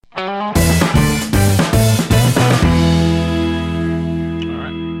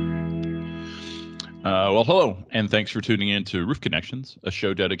Well, hello, and thanks for tuning in to Roof Connections, a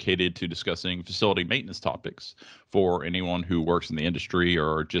show dedicated to discussing facility maintenance topics for anyone who works in the industry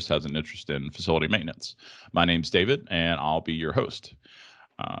or just has an interest in facility maintenance. My name's David, and I'll be your host.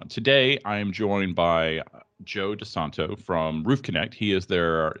 Today, I am joined by Joe DeSanto from Roof Connect. He is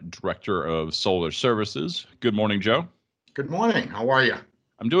their Director of Solar Services. Good morning, Joe. Good morning. How are you?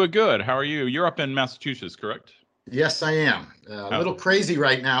 I'm doing good. How are you? You're up in Massachusetts, correct? Yes, I am. A little crazy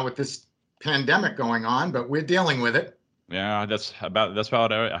right now with this pandemic going on, but we're dealing with it. Yeah, that's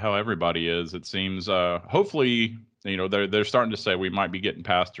about how everybody is. It seems. Hopefully, they're starting to say we might be getting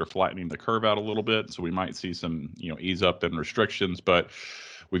past or flattening the curve out a little bit, so we might see some ease up in restrictions. But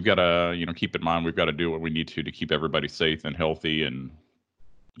we've got to keep in mind we've got to do what we need to keep everybody safe and healthy, and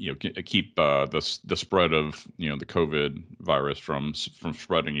keep the spread of the COVID virus from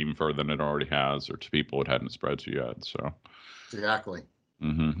spreading even further than it already has, or to people it hadn't spread to yet. So exactly.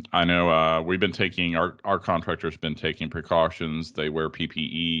 I know we've been taking our contractors been taking precautions. They wear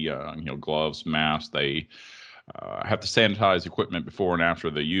PPE, gloves, masks. They have to sanitize equipment before and after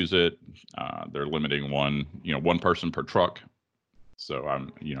they use it. They're limiting one person per truck. So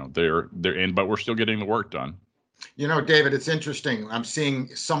they're in, but we're still getting the work done. David, it's interesting. I'm seeing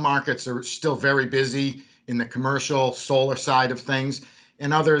some markets are still very busy in the commercial solar side of things,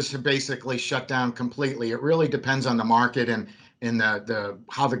 and others have basically shut down completely. It really depends on the market and the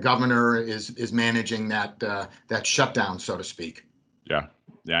how the governor is managing that shutdown, so to speak. Yeah,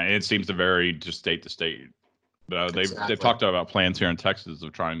 it seems to vary just state to state. Exactly. They've talked about plans here in Texas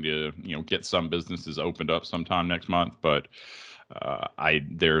of trying to get some businesses opened up sometime next month, but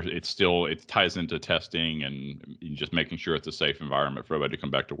it ties into testing and just making sure it's a safe environment for everybody to come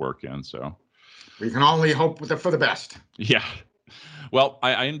back to work in. So we can only hope for the best. Yeah. Well,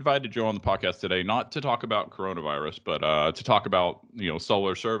 I invited Joe on the podcast today, not to talk about coronavirus, but to talk about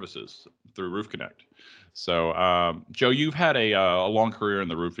solar services through Roof Connect. So, Joe, you've had a long career in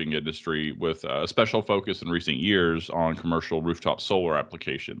the roofing industry with a special focus in recent years on commercial rooftop solar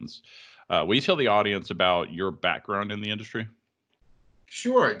applications. Will you tell the audience about your background in the industry?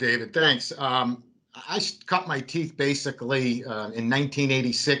 Sure, David. Thanks. I cut my teeth basically in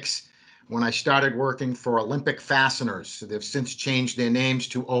 1986 when I started working for Olympic Fasteners. So they've since changed their names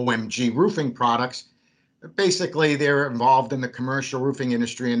to OMG Roofing Products. Basically, they're involved in the commercial roofing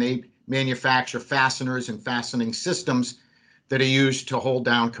industry, and they manufacture fasteners and fastening systems that are used to hold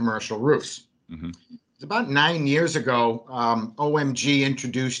down commercial roofs. Mm-hmm. It's about 9 years ago, OMG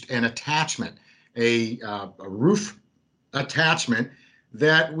introduced an attachment, a roof attachment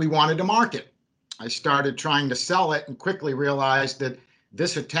that we wanted to market. I started trying to sell it and quickly realized that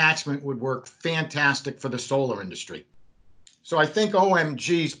this attachment would work fantastic for the solar industry. So I think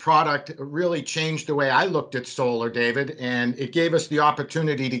OMG's product really changed the way I looked at solar, David, and it gave us the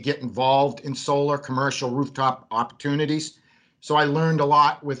opportunity to get involved in solar commercial rooftop opportunities. So I learned a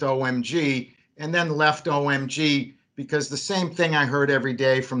lot with OMG and then left OMG because the same thing I heard every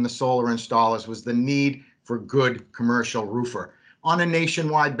day from the solar installers was the need for good commercial roofer on a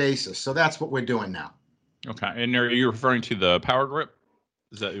nationwide basis. So that's what we're doing now. Okay. And are you referring to the Power Grip?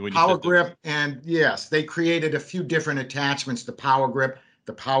 Is that when you Power Grip, and yes, they created a few different attachments, the Power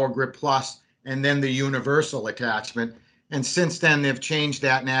Grip Plus, and then the universal attachment. And since then, they've changed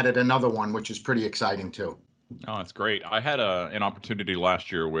that and added another one, which is pretty exciting too. Oh, that's great. I had an opportunity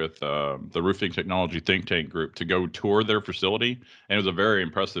last year with the Roofing Technology Think Tank Group to go tour their facility, and it was a very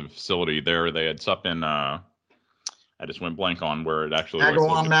impressive facility there. They had up in, I just went blank on where it actually was.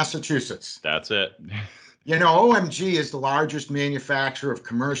 Agawam, Massachusetts. That's it. OMG is the largest manufacturer of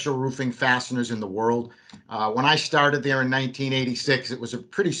commercial roofing fasteners in the world. When I started there in 1986, it was a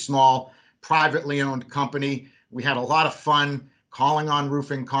pretty small, privately owned company. We had a lot of fun calling on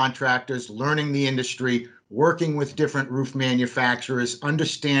roofing contractors, learning the industry, working with different roof manufacturers,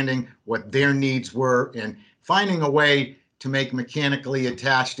 understanding what their needs were, and finding a way to make mechanically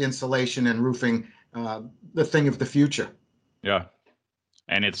attached insulation and roofing the thing of the future. Yeah.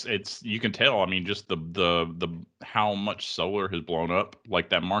 And it's you can tell, I mean, just the how much solar has blown up, like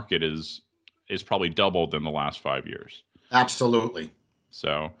that market is probably doubled in the last 5 years. Absolutely.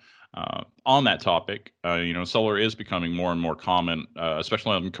 So on that topic, solar is becoming more and more common,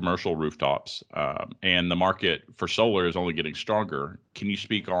 especially on commercial rooftops. And the market for solar is only getting stronger. Can you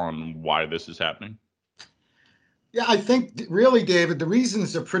speak on why this is happening? Yeah, I think really, David, the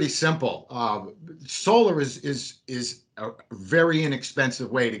reasons are pretty simple. Solar is a very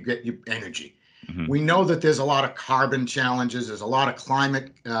inexpensive way to get you energy. Mm-hmm. We know that there's a lot of carbon challenges. There's a lot of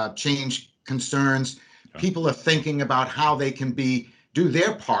climate change concerns. Okay. People are thinking about how they can do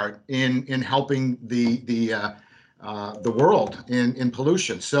their part in helping the world in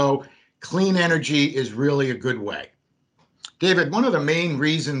pollution. So clean energy is really a good way. David, one of the main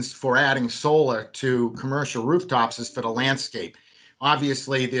reasons for adding solar to commercial rooftops is for the landscape.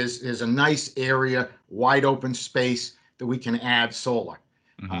 Obviously, there's a nice area, wide open space that we can add solar.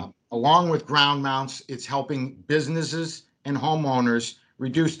 Along with ground mounts, it's helping businesses and homeowners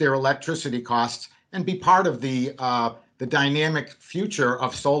reduce their electricity costs and be part of the dynamic future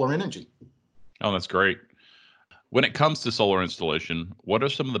of solar energy. Oh, that's great. When it comes to solar installation, what are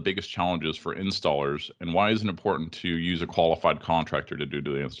some of the biggest challenges for installers, and why is it important to use a qualified contractor to do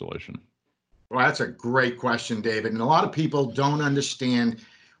the installation? Well, that's a great question, David. And a lot of people don't understand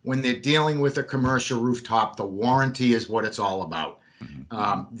when they're dealing with a commercial rooftop, the warranty is what it's all about.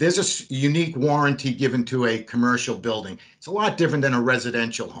 There's a unique warranty given to a commercial building. It's a lot different than a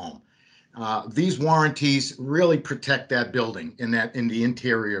residential home. These warranties really protect that building in the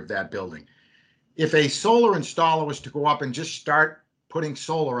interior of that building. If a solar installer was to go up and just start putting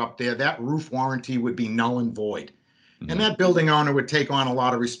solar up there, that roof warranty would be null and void. And that building owner would take on a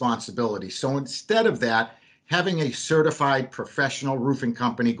lot of responsibility. So instead of that, having a certified professional roofing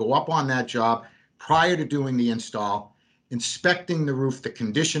company go up on that job prior to doing the install, inspecting the roof, the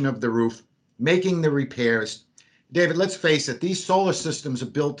condition of the roof, making the repairs. David, let's face it, these solar systems are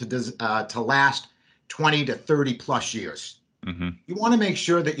built to last 20 to 30 plus years. You want to make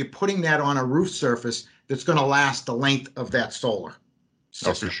sure that you're putting that on a roof surface that's going to last the length of that solar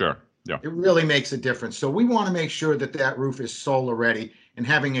system. Oh, for sure. Yeah. It really makes a difference. So we want to make sure that that roof is solar ready, and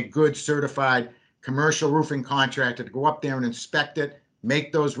having a good certified commercial roofing contractor to go up there and inspect it,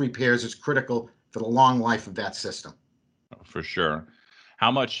 make those repairs is critical for the long life of that system. For sure.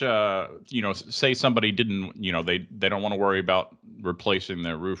 How much, say somebody didn't, they don't want to worry about replacing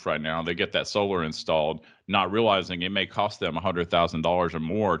their roof right now. They get that solar installed, not realizing it may cost them $100,000 or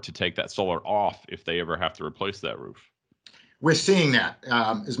more to take that solar off if they ever have to replace that roof. We're seeing that.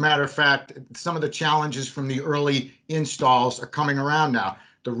 As a matter of fact, some of the challenges from the early installs are coming around now.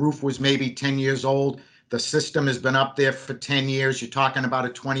 The roof was maybe 10 years old. The system has been up there for 10 years. You're talking about a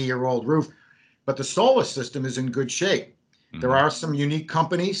 20-year-old roof, but the solar system is in good shape. There are some unique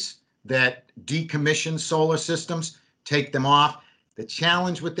companies that decommission solar systems, take them off. The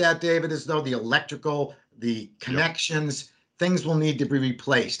challenge with that, David, is though the electrical, the connections, things will need to be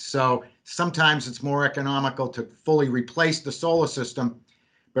replaced. So sometimes it's more economical to fully replace the solar system,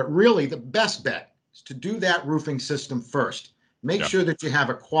 but really the best bet is to do that roofing system first. Make sure that you have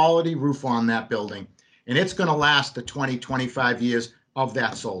a quality roof on that building, and it's going to last the 20, 25 years of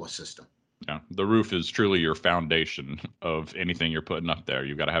that solar system. Yeah, the roof is truly your foundation of anything you're putting up there.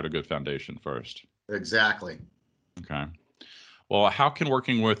 You've got to have a good foundation first. Exactly. Okay. Well, how can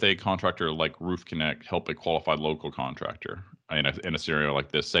working with a contractor like Roof Connect help a qualified local contractor in a scenario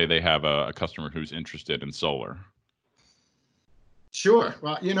like this? Say they have a customer who's interested in solar. Sure.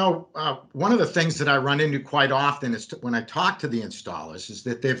 Well, one of the things that I run into quite often is when I talk to the installers is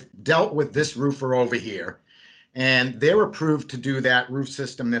that they've dealt with this roofer over here, and they're approved to do that roof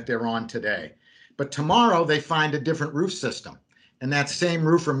system that they're on today. But tomorrow they find a different roof system, and that same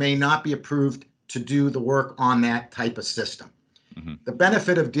roofer may not be approved to do the work on that type of system. The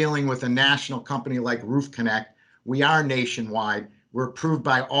benefit of dealing with a national company like Roof Connect, we are nationwide. We're approved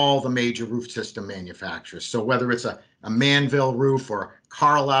by all the major roof system manufacturers. So whether it's a Manville roof or a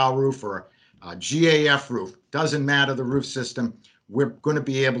Carlisle roof or a GAF roof, doesn't matter the roof system, we're going to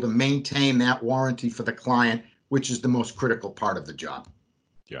be able to maintain that warranty for the client, which is the most critical part of the job.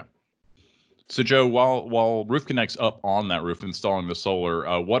 Yeah. So Joe, while Roof Connect's up on that roof installing the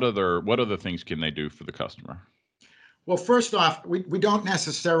solar, what other things can they do for the customer? Well, first off, we don't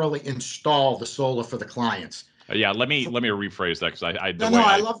necessarily install the solar for the clients. Let me rephrase that because I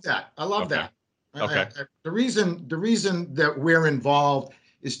love that. I love that. Okay. The reason that we're involved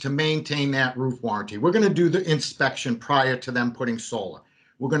is to maintain that roof warranty. We're going to do the inspection prior to them putting solar.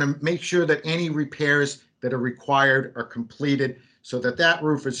 We're going to make sure that any repairs that are required are completed so that that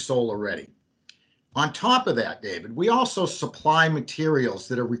roof is solar ready. On top of that, David, we also supply materials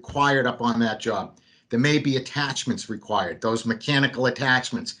that are required up on that job. There may be attachments required, those mechanical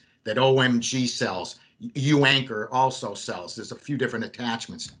attachments that OMG sells. U-Anchor also sells. There's a few different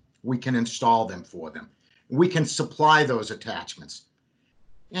attachments. We can install them for them. We can supply those attachments.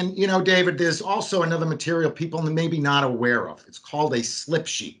 And, David, there's also another material people may be not aware of. It's called a slip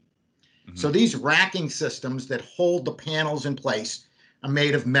sheet. So these racking systems that hold the panels in place are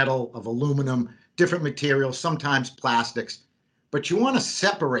made of metal, of aluminum, different materials, sometimes plastics. But you want to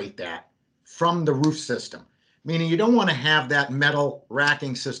separate that from the roof system, meaning you don't want to have that metal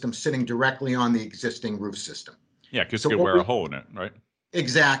racking system sitting directly on the existing roof system. Yeah, because it could wear a hole in it, right?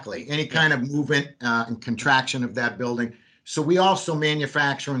 Exactly. Any kind of movement and contraction of that building. So we also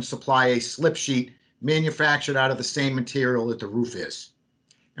manufacture and supply a slip sheet manufactured out of the same material that the roof is.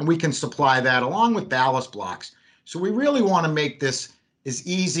 And we can supply that along with ballast blocks. So we really want to make this as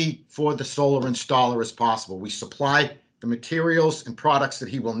easy for the solar installer as possible. We supply the materials and products that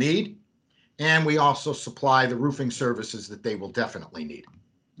he will need, and we also supply the roofing services that they will definitely need.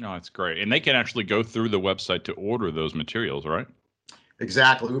 No, that's great. And they can actually go through the website to order those materials, right?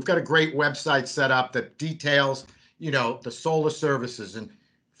 Exactly. We've got a great website set up that details, the solar services. And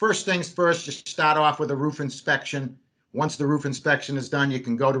first things first, just start off with a roof inspection. Once the roof inspection is done, you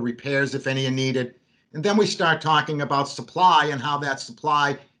can go to repairs if any are needed. And then we start talking about supply and how that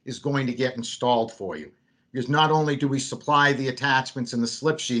supply is going to get installed for you. Because not only do we supply the attachments and the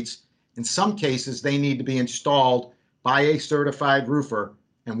slip sheets, in some cases, they need to be installed by a certified roofer,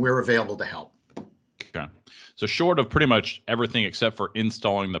 and we're available to help. Okay. So short of pretty much everything except for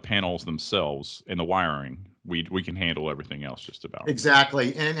installing the panels themselves and the wiring, we can handle everything else just about.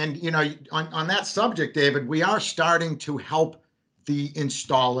 Exactly. And on that subject, David, we are starting to help the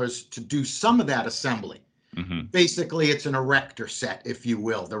installers to do some of that assembly. Mm-hmm. Basically, it's an erector set, if you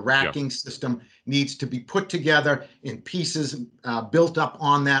will. The racking system needs to be put together in pieces built up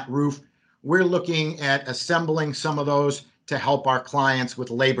on that roof. We're looking at assembling some of those to help our clients with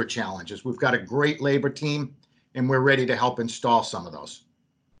labor challenges. We've got a great labor team, and we're ready to help install some of those.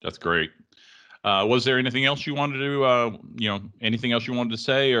 That's great. Was there anything else you wanted to, anything else you wanted to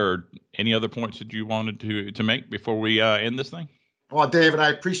say, or any other points that you wanted to make before we end this thing? Well, David, I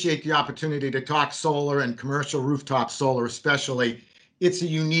appreciate the opportunity to talk solar and commercial rooftop solar, especially. It's a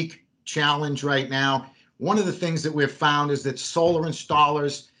unique challenge right now. One of the things that we've found is that solar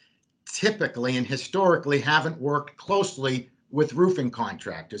installers typically and historically haven't worked closely with roofing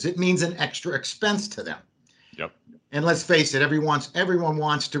contractors. It means an extra expense to them. Yep. And let's face it, everyone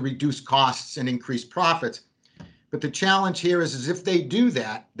wants to reduce costs and increase profits. But the challenge here is if they do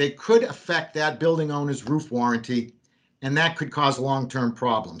that, they could affect that building owner's roof warranty, and that could cause long-term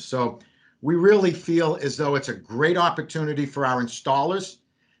problems. So we really feel as though it's a great opportunity for our installers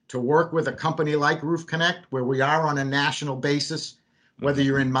to work with a company like Roof Connect, where we are on a national basis. Whether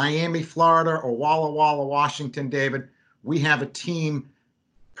you're in Miami, Florida, or Walla Walla, Washington, David, we have a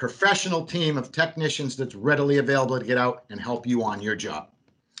professional team of technicians that's readily available to get out and help you on your job.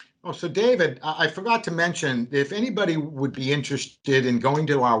 Oh, so David, I forgot to mention, if anybody would be interested in going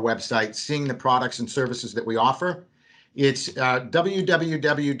to our website, seeing the products and services that we offer, it's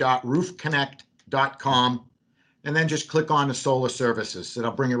www.roofconnect.com, and then just click on the solar services.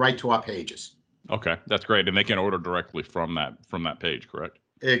 It'll bring you right to our pages. Okay, that's great. And they can order directly from that page, correct?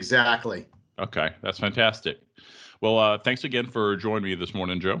 Exactly. Okay, that's fantastic. Well, thanks again for joining me this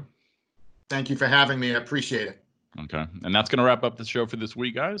morning, Joe. Thank you for having me. I appreciate it. Okay, and that's going to wrap up the show for this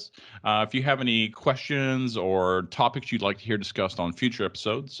week, guys. If you have any questions or topics you'd like to hear discussed on future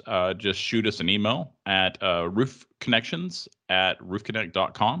episodes, just shoot us an email at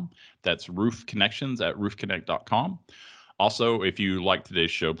roofconnections@roofconnect.com. That's roofconnections@roofconnect.com. Also, if you like today's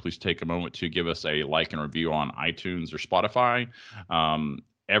show, please take a moment to give us a like and review on iTunes or Spotify.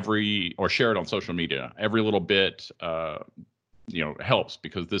 Or share it on social media. Every little bit helps,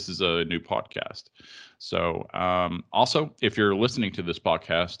 because this is a new podcast. So also, if you're listening to this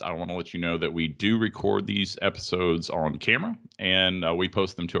podcast, I want to let you know that we do record these episodes on camera, and we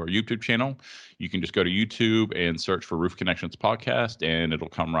post them to our YouTube channel. You can just go to YouTube and search for Roof Connections Podcast, and it'll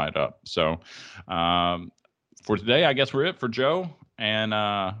come right up. So for today, I guess we're it for Joe, and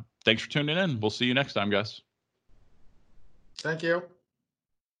thanks for tuning in. We'll see you next time, guys. Thank you.